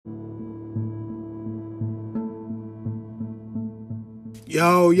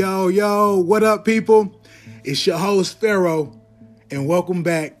Yo, what up, people? It's your host, Pharaoh, and welcome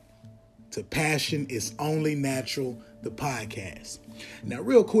back to Passion is Only Natural, the podcast. Now,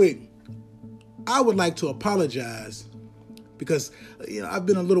 real quick, I would like to apologize because, I've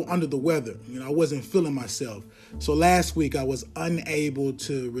been a little under the weather. I wasn't feeling myself. So last week, I was unable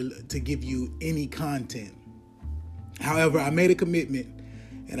to give you any content. However, I made a commitment,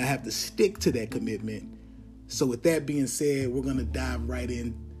 and I have to stick to that commitment. So with that being said, we're going to dive right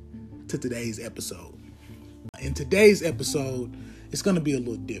into today's episode. In today's episode, it's going to be a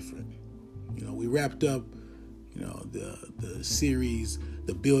little different. We wrapped up, the series,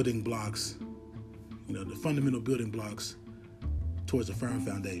 the building blocks, the fundamental building blocks towards a firm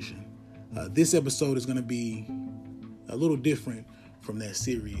foundation. This episode is going to be a little different from that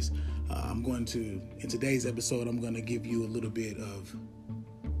series. In today's episode, I'm going to give you a little bit of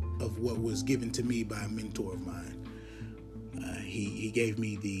what was given to me by a mentor of mine. He gave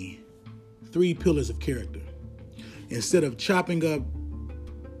me the 3 pillars of character. Instead of chopping up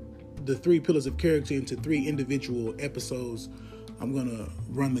the 3 pillars of character into 3 individual episodes, I'm going to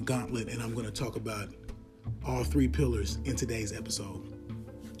run the gauntlet and I'm going to talk about all 3 pillars in today's episode.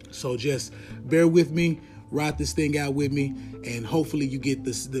 So just bear with me, ride this thing out with me, and hopefully you get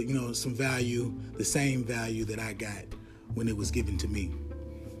some value, the same value that I got when it was given to me.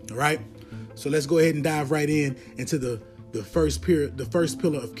 All right, so let's go ahead and dive right into the first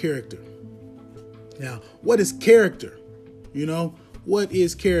pillar of character. Now, what is character? What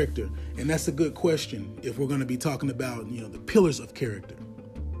is character? And that's a good question if we're going to be talking about the pillars of character.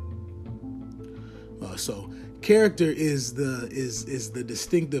 So character is the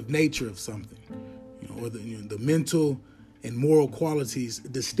distinctive nature of something, or the mental and moral qualities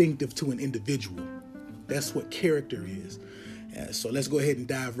distinctive to an individual. That's what character is. So let's go ahead and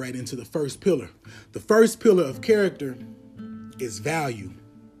dive right into the first pillar. The first pillar of character is value.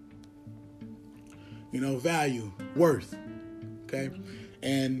 Value, worth. Okay,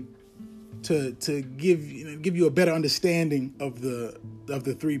 and to give you a better understanding of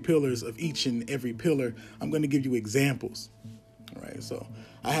the 3 pillars of each and every pillar, I'm going to give you examples. All right, so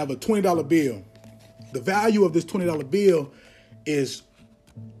I have a $20 bill. The value of this $20 bill is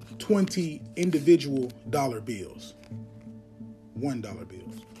 20 individual dollar bills. $1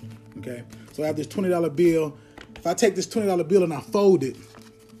 bills. Okay, so I have this $20 bill. If I take this $20 bill and I fold it,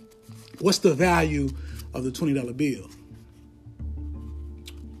 what's the value of the $20 bill?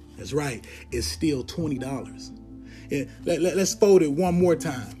 That's right, it's still $20. And let's fold it one more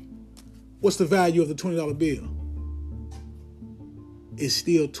time. What's the value of the $20 bill? It's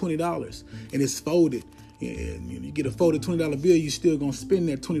still $20, and it's folded. And you get a folded $20 bill, you're still gonna spend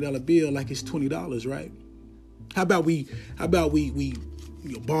that $20 bill like it's $20, right? How about we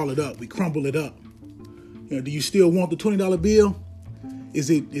ball it up, we crumble it up? Do you still want the $20 bill? Is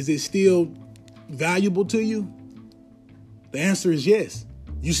it still valuable to you? The answer is yes.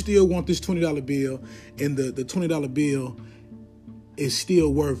 You still want this $20 bill, and the $20 bill is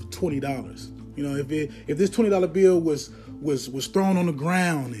still worth $20. If this $20 bill was thrown on the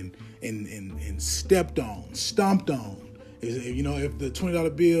ground and stepped on, stomped on, if the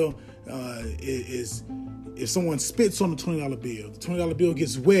 $20 bill if someone spits on the $20 bill, the $20 bill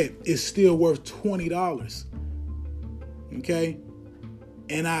gets wet, it's still worth $20. Okay?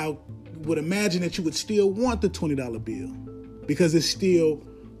 And I would imagine that you would still want the $20 bill because it's still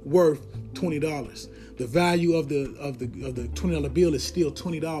worth $20. The value of the $20 bill is still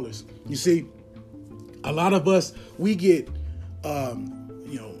 $20. You see, a lot of us, we get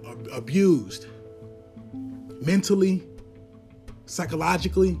abused mentally,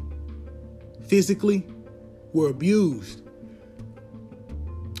 psychologically, physically. We're abused,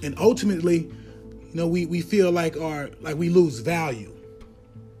 and ultimately, we feel like we lose value.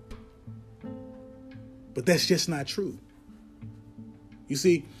 But that's just not true. You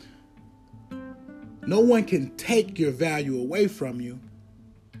see, no one can take your value away from you.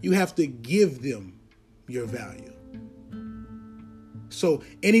 You have to give them your value. So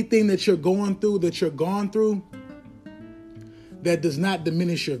anything that you're going through, that does not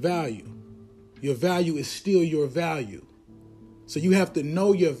diminish your value. Your value is still your value. So you have to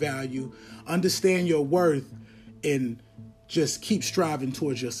know your value, understand your worth, and just keep striving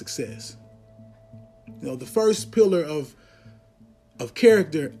towards your success. The first pillar of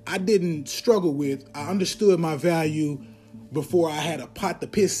character, I didn't struggle with. I understood my value before I had a pot to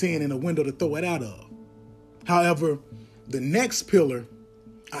piss in and a window to throw it out of. However, the next pillar,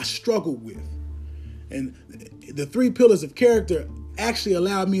 I struggled with. And the 3 pillars of character actually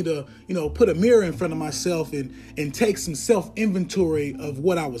allowed me to, put a mirror in front of myself and take some self-inventory of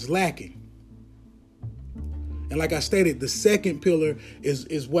what I was lacking. And like I stated, the second pillar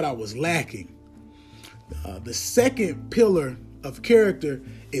is what I was lacking. The second pillar of character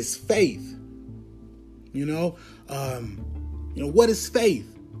is faith. What is faith?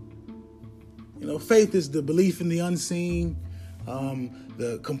 Faith is the belief in the unseen,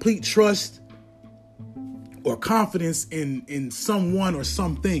 the complete trust or confidence in someone or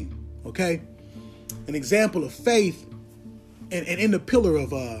something. Okay, an example of faith, and in the pillar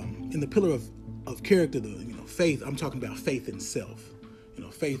of character, faith. I'm talking about faith in self.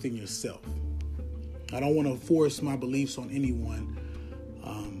 Faith in yourself. I don't want to force my beliefs on anyone.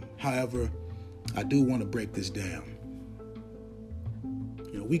 However, I do want to break this down.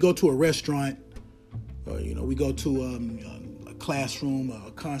 We go to a restaurant, or we go to a classroom,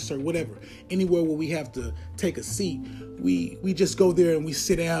 a concert, whatever. Anywhere where we have to take a seat, we just go there and we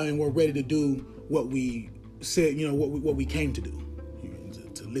sit down and we're ready to do what we said. What we came to do.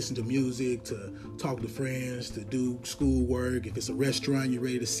 To listen to music, to talk to friends, to do schoolwork. If it's a restaurant, you're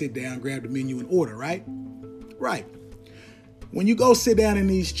ready to sit down, grab the menu, and order. Right. When you go sit down in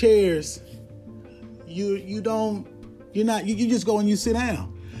these chairs, you just go and you sit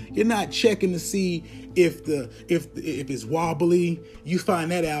down. You're not checking to see if it's wobbly. You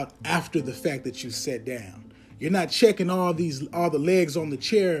find that out after the fact that you sat down. You're not checking all the legs on the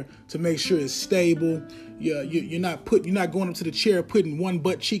chair to make sure it's stable. You're not going up to the chair, putting one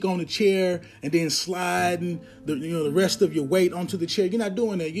butt cheek on the chair and then sliding the rest of your weight onto the chair. You're not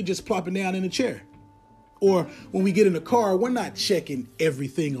doing that. You're just plopping down in the chair. Or when we get in the car, we're not checking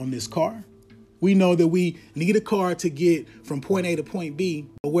everything on this car. We know that we need a car to get from point A to point B,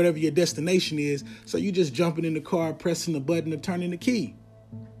 or whatever your destination is. So you're just jumping in the car, pressing the button, and turning the key.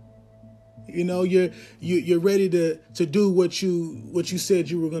 You're ready to do what you said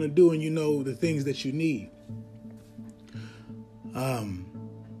you were going to do, and the things that you need.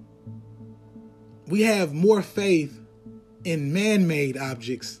 We have more faith in man-made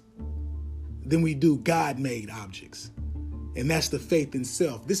objects than we do God-made objects. And that's the faith in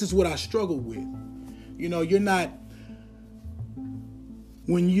self. This is what I struggle with. You're not,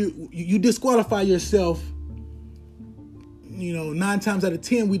 when you disqualify yourself, 9 times out of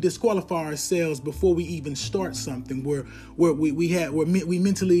 10, we disqualify ourselves before we even start something where we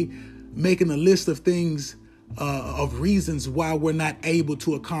mentally making a list of things, of reasons why we're not able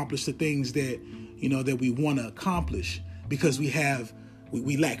to accomplish the things that we want to accomplish, because we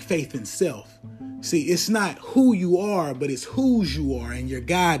lack faith in self. See, it's not who you are, but it's whose you are, and you're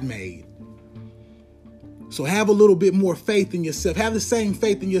God-made. So have a little bit more faith in yourself. Have the same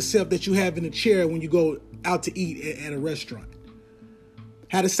faith in yourself that you have in a chair when you go out to eat at a restaurant.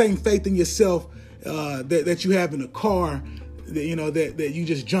 Have the same faith in yourself that you have in a car, that you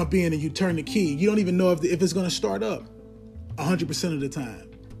just jump in and you turn the key. You don't even know if it's going to start up 100% of the time.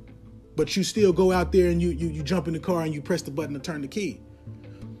 But you still go out there and you jump in the car and you press the button to turn the key.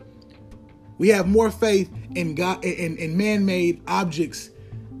 We have more faith in God, in man-made objects,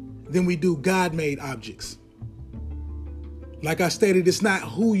 than we do God-made objects. Like I stated, it's not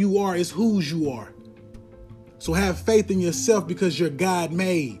who you are, it's whose you are. So have faith in yourself because you're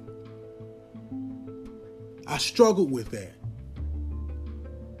God-made. I struggled with that.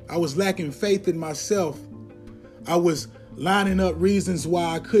 I was lacking faith in myself. I was lining up reasons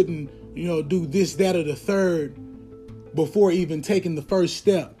why I couldn't, do this, that, or the third before even taking the first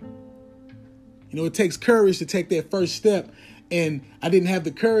step. It takes courage to take that first step, and I didn't have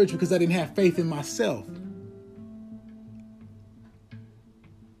the courage because I didn't have faith in myself.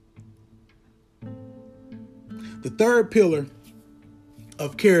 The third pillar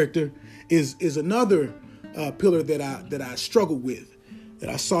of character is another pillar that I struggled with, that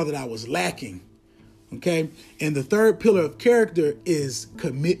I saw that I was lacking. Okay, and the third pillar of character is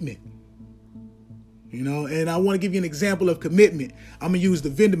commitment. And I want to give you an example of commitment. I'm gonna use the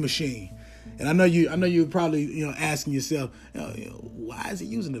vending machine. And I know you're probably, asking yourself, why is he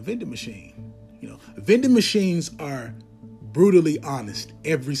using the vending machine? Vending machines are brutally honest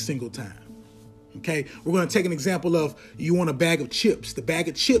every single time. Okay, we're going to take an example of, you want a bag of chips. The bag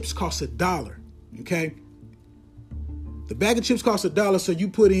of chips costs $1. Okay, the bag of chips costs $1, so you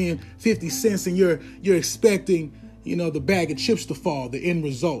put in 50 cents, and you're expecting, the bag of chips to fall. The end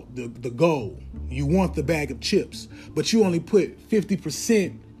result, the goal. You want the bag of chips, but you only put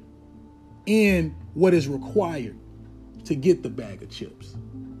 50% in what is required to get the bag of chips.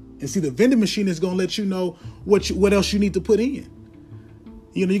 And see, the vending machine is going to let you know what else you need to put in.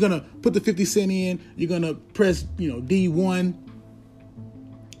 You're going to put the 50 cent in, you're going to press, D1,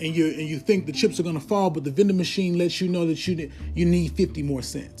 and you think the chips are going to fall, but the vending machine lets you know that you need 50 more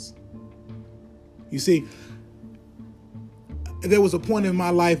cents. You see, there was a point in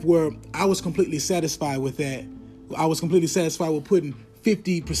my life where I was completely satisfied with that, I was completely satisfied with putting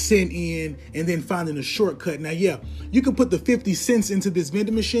 50% in and then finding a shortcut. Now, yeah, you can put the 50 cents into this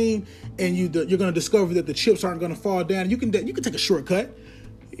vending machine and you're going to discover that the chips aren't going to fall down. You can take a shortcut.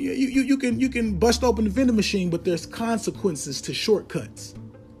 You can bust open the vending machine, but there's consequences to shortcuts.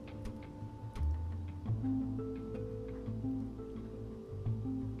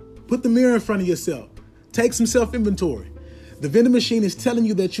 Put the mirror in front of yourself. Take some self-inventory. The vending machine is telling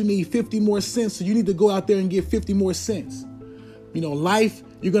you that you need 50 more cents, so you need to go out there and get 50 more cents. Life,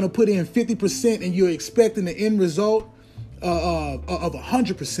 you're going to put in 50% and you're expecting the end result of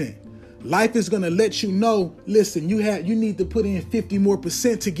 100%. Life is going to let you know, listen, you need to put in 50 more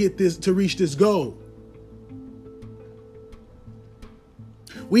percent to reach this goal.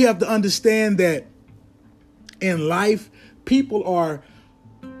 We have to understand that in life, people are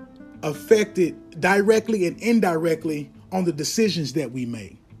affected directly and indirectly on the decisions that we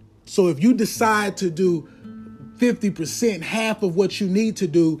make. So if you decide to do 50%, half of what you need to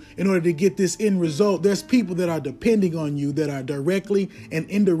do in order to get this end result, there's people that are depending on you that are directly and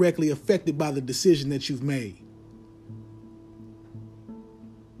indirectly affected by the decision that you've made.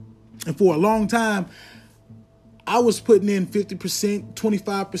 And for a long time, I was putting in 50%,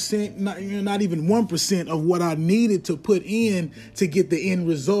 25%, not even 1% of what I needed to put in to get the end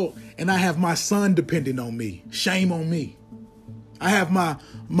result. And I have my son depending on me. Shame on me. I have my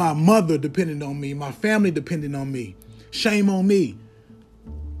mother depending on me, my family depending on me. Shame on me.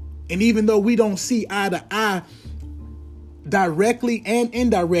 And even though we don't see eye to eye directly and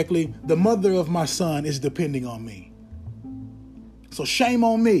indirectly, the mother of my son is depending on me. So shame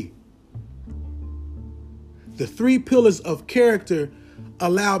on me. The 3 pillars of character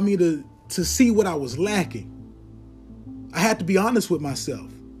allowed me to see what I was lacking. I had to be honest with myself.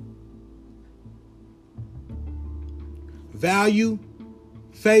 Value,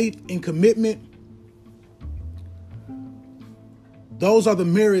 faith, and commitment. Those are the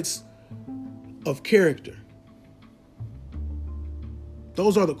merits of character.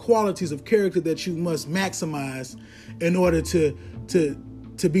 Those are the qualities of character that you must maximize in order to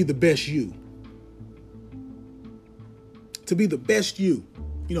be the best you. To be the best you.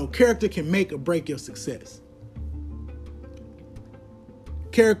 Character can make or break your success.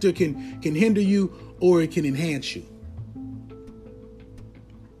 Character can hinder you or it can enhance you.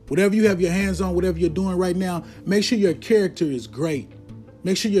 Whatever you have your hands on, whatever you're doing right now, make sure your character is great.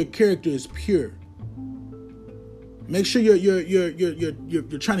 Make sure your character is pure. Make sure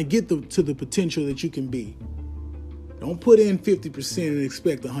you're trying to get to the potential that you can be. Don't put in 50% and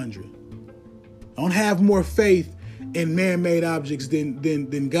expect 100. Don't have more faith in man-made objects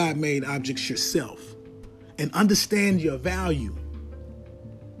than God-made objects yourself. And understand your value.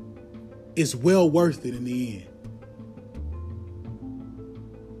 It's well worth it in the end.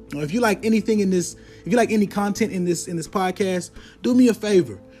 Now, if you like anything in this, if you like any content in this podcast, do me a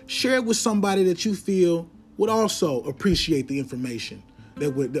favor. Share it with somebody that you feel would also appreciate the information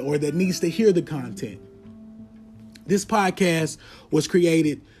that needs to hear the content. This podcast was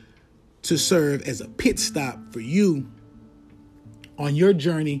created to serve as a pit stop for you on your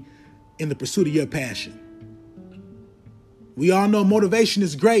journey in the pursuit of your passion. We all know motivation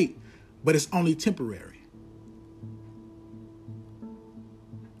is great, but it's only temporary.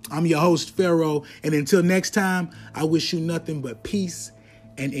 I'm your host, Pharaoh, and until next time, I wish you nothing but peace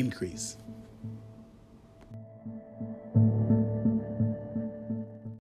and increase.